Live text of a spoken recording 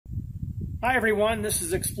Hi everyone, this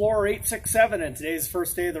is Explorer 867 and today's the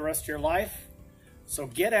first day of the rest of your life. So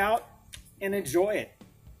get out and enjoy it.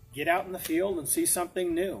 Get out in the field and see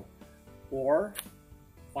something new. Or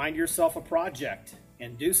find yourself a project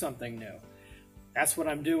and do something new. That's what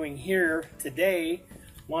I'm doing here today.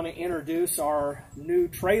 I want to introduce our new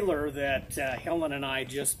trailer that Helen and I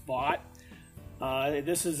just bought.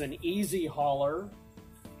 This is an easy hauler,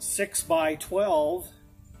 6x12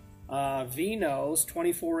 V-nose,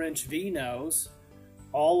 24-inch V-nose,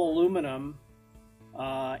 all aluminum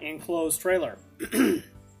enclosed trailer.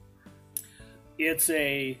 It's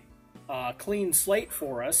a clean slate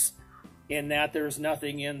for us in that there's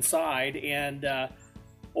nothing inside, and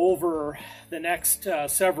over the next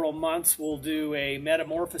several months we'll do a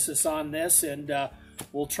metamorphosis on this, and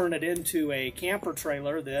we'll turn it into a camper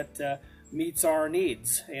trailer that meets our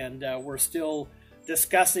needs. And we're still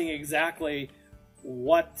discussing exactly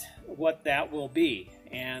what that will be,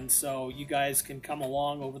 and so you guys can come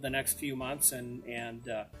along over the next few months and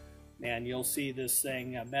you'll see this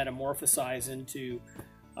thing metamorphosize into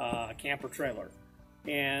a camper trailer.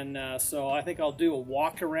 And so I think I'll do a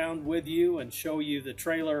walk around with you and show you the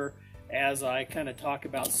trailer as I kind of talk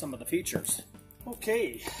about some of the features.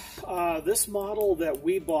 Okay, this model that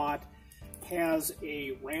we bought has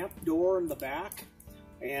a ramp door in the back,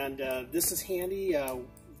 and this is handy.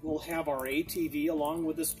 We'll have our ATV along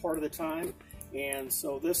with this part of the time, and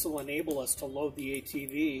so this will enable us to load the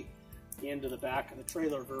ATV into the back of the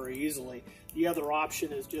trailer very easily. The other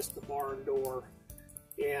option is just the barn door,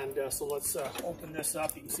 and so let's open this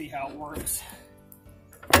up. You can see how it works.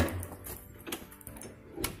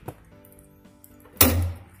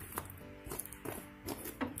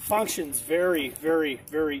 Functions very, very,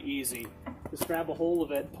 very easy. Just grab a hold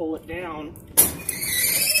of it, pull it down,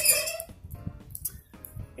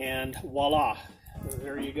 and voila,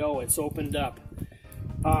 there you go, it's opened up.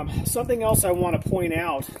 Something else I want to point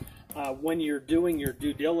out when you're doing your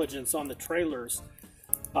due diligence on the trailers,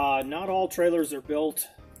 not all trailers are built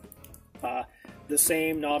the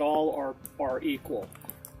same, not all are equal.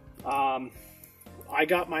 I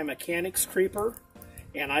got my mechanic's creeper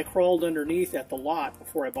and I crawled underneath at the lot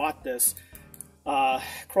before I bought this.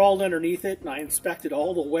 Crawled underneath it and I inspected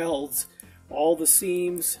all the welds, all the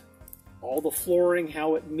seams, all the flooring,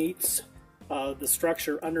 how it meets the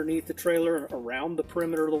structure underneath the trailer, around the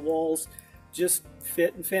perimeter of the walls, just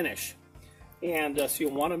fit and finish. And so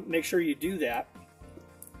you'll want to make sure you do that.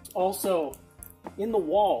 Also, in the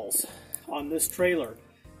walls on this trailer,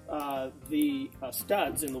 the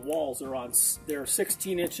studs in the walls are they're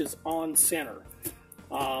 16 inches on center.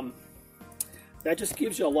 That just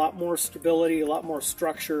gives you a lot more stability, a lot more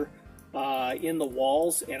structure in the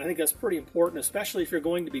walls, and I think that's pretty important, especially if you're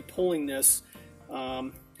going to be pulling this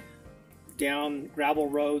down gravel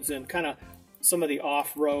roads and kind of some of the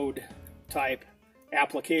off-road type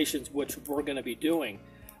applications, which we're going to be doing.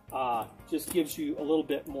 Just gives you a little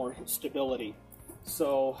bit more stability,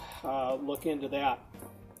 so look into that.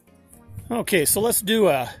 Okay, so let's do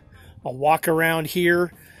a walk around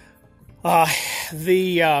here.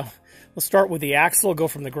 Let's start with the axle, go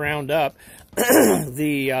from the ground up.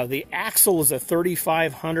 The axle is a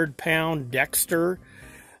 3,500 pound Dexter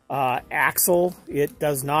axle. It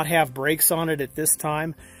does not have brakes on it at this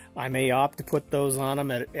time. I may opt to put those on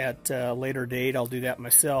them at a later date. I'll do that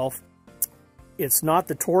myself. It's not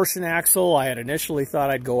the torsion axle. I had initially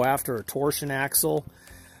thought I'd go after a torsion axle,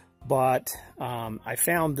 but I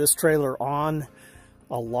found this trailer on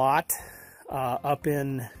a lot up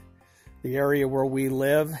in the area where we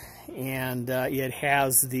live, and it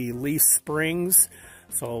has the leaf springs,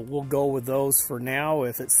 so we'll go with those for now.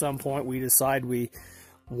 If at some point we decide we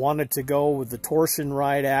wanted to go with the torsion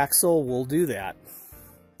ride axle, we'll do that.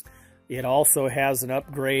 It also has an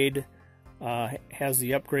upgrade, has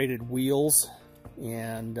the upgraded wheels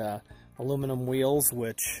and aluminum wheels,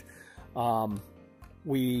 which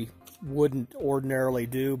we wouldn't ordinarily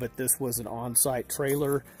do, but this was an on-site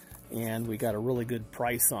trailer and we got a really good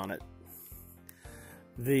price on it.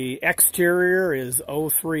 The exterior is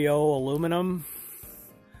 030 aluminum.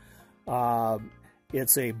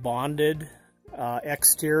 It's a bonded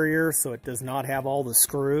exterior, so it does not have all the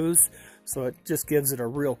screws, so it just gives it a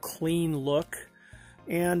real clean look.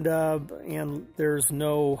 And there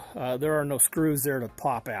are no screws there to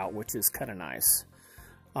pop out, which is kind of nice.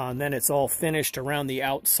 And then it's all finished around the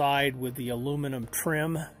outside with the aluminum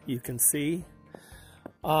trim, you can see.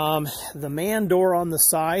 The man door on the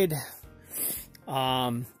side,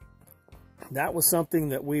 that was something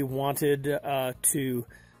that we wanted to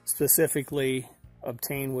specifically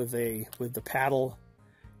obtain with the paddle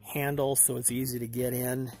handle, so it's easy to get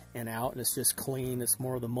in and out, and it's just clean. It's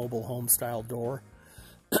more of the mobile home style door.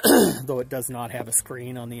 though it does not have a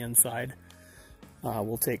screen on the inside.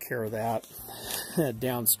 We'll take care of that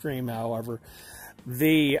downstream. However,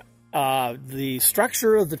 the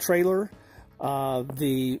structure of the trailer,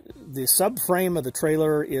 the subframe of the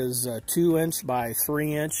trailer is 2-inch by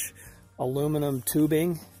 3-inch aluminum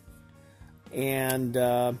tubing, and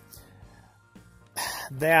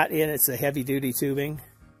it's a heavy-duty tubing,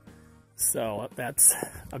 so that's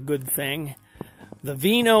a good thing. The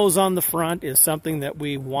V-nose on the front is something that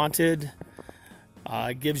we wanted.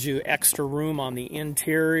 It gives you extra room on the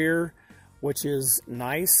interior, which is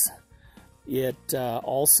nice. It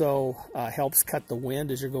also helps cut the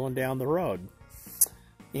wind as you're going down the road.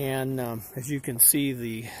 And as you can see,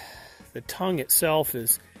 the tongue itself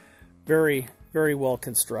is very, very well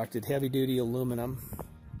constructed, heavy-duty aluminum.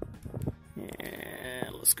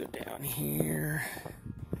 And let's go down here.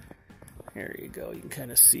 There you go. You can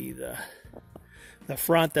kind of see the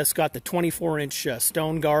front. That's got the 24-inch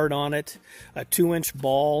stone guard on it, a 2-inch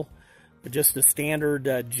ball, just the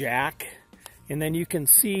standard jack. And then you can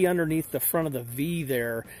see underneath the front of the V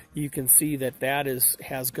there, you can see that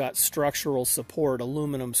has got structural support,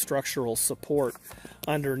 aluminum structural support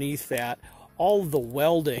underneath that. All of the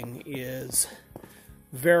welding is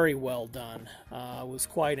very well done. I was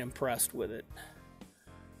quite impressed with it.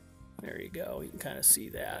 There you go. You can kind of see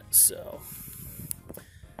that. So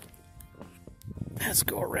let's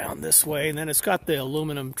go around this way. And then it's got the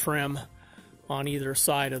aluminum trim on either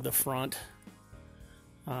side of the front.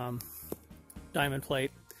 Diamond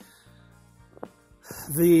plate.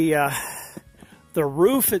 The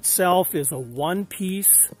roof itself is a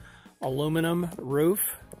one-piece aluminum roof.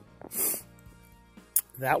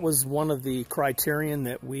 That was one of the criterion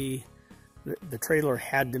that the trailer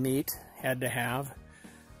had to meet, had to have,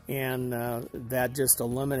 and that just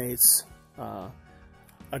eliminates a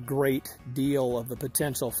great deal of the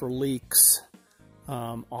potential for leaks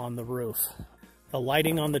on the roof. The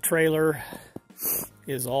lighting on the trailer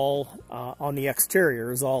is all on the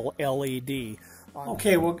exterior is all LED.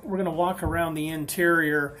 Okay, we're going to walk around the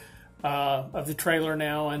interior of the trailer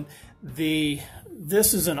now, and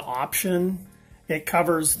this is an option. It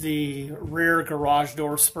covers the rear garage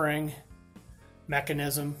door spring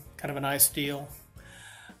mechanism, kind of a nice deal.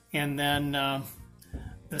 And then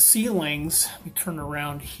the ceilings, we turn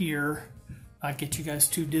around here, not get you guys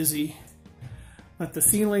too dizzy, but the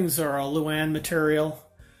ceilings are a Luan material.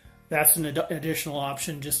 That's an additional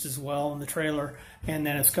option just as well in the trailer. And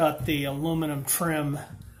then it's got the aluminum trim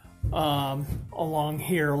along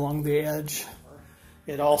here, along the edge.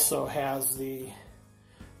 It also has the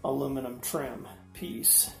aluminum trim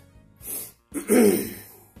piece,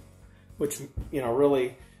 which,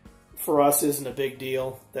 really for us isn't a big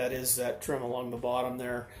deal. That is that trim along the bottom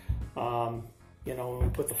there. When we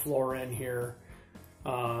put the floor in here,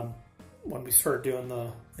 when we start doing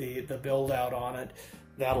the build out on it,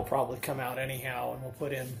 that'll probably come out anyhow, and we'll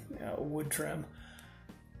put in wood trim.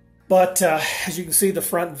 But as you can see, the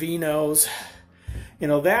front V-nose,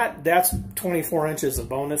 that's 24 inches of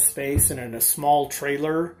bonus space, and in a small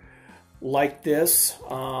trailer like this,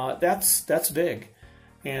 that's big.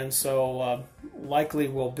 And so likely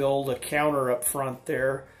we'll build a counter up front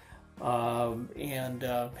there and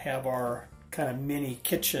have our kind of mini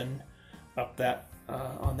kitchen up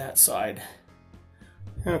on that side.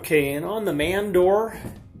 Okay, and on the man door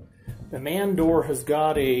has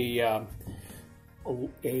got a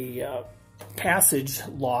passage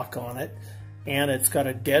lock on it, and it's got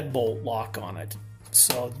a deadbolt lock on it.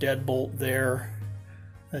 So deadbolt there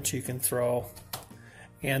that you can throw,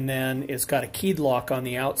 and then it's got a keyed lock on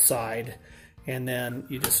the outside, and then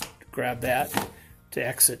you just grab that to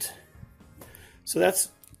exit. So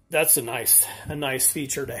that's a nice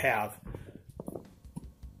feature to have.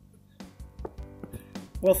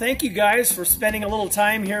 Well, thank you guys for spending a little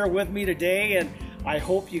time here with me today, and I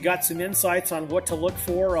hope you got some insights on what to look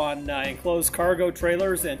for on enclosed cargo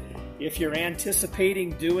trailers, and if you're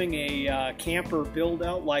anticipating doing a camper build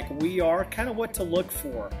out like we are, kind of what to look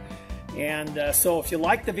for. And so if you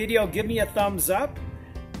like the video, give me a thumbs up,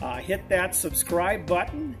 hit that subscribe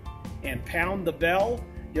button, and pound the bell.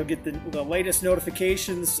 You'll get the latest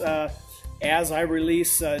notifications as I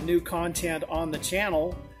release new content on the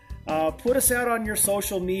channel. Put us out on your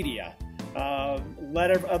social media.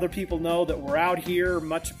 Let other people know that we're out here.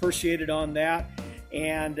 Much appreciated on that.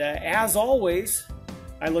 And as always,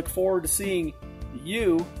 I look forward to seeing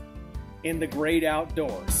you in the great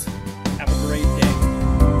outdoors. Have a great day.